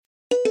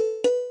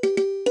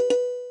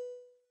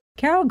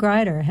Carol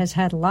Greider has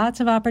had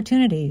lots of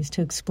opportunities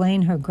to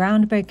explain her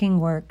groundbreaking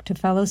work to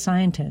fellow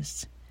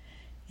scientists.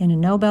 In a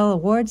Nobel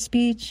Award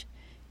speech,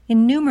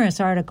 in numerous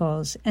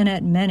articles, and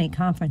at many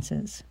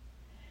conferences.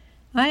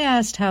 I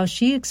asked how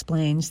she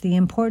explains the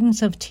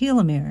importance of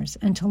telomeres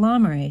and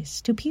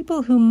telomerase to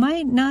people who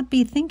might not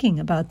be thinking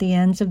about the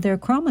ends of their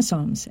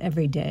chromosomes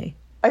every day.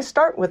 I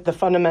start with the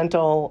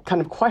fundamental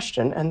kind of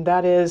question, and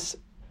that is,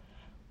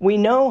 we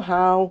know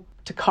how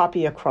to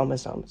copy a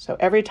chromosome. So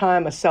every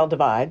time a cell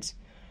divides,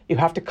 you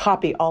have to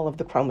copy all of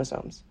the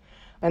chromosomes.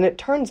 And it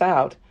turns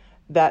out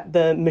that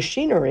the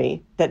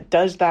machinery that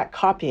does that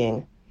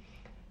copying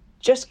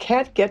just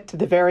can't get to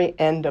the very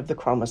end of the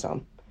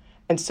chromosome.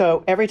 And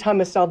so every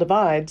time a cell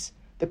divides,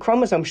 the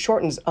chromosome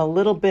shortens a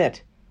little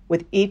bit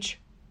with each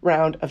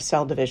round of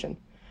cell division.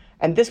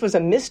 And this was a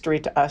mystery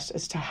to us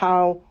as to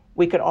how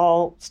we could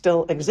all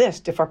still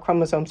exist if our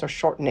chromosomes are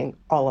shortening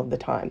all of the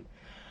time.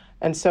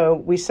 And so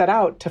we set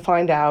out to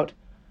find out,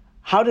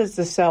 how does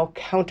the cell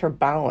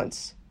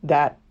counterbalance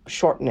that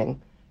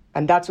shortening?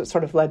 And that's what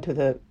sort of led to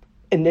the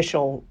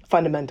initial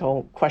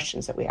fundamental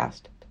questions that we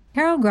asked.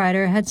 Carol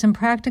Greider had some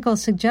practical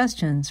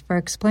suggestions for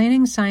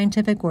explaining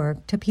scientific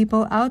work to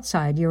people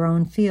outside your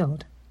own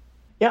field.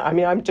 Yeah,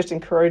 I just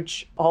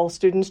encourage all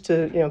students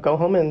to, go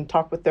home and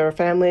talk with their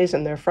families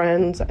and their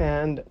friends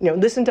and,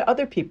 listen to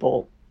other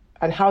people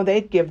and how they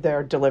give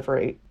their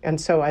delivery. And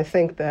so I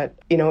think that,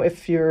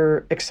 if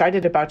you're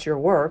excited about your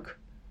work,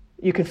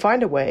 you can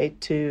find a way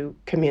to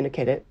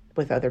communicate it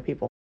with other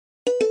people.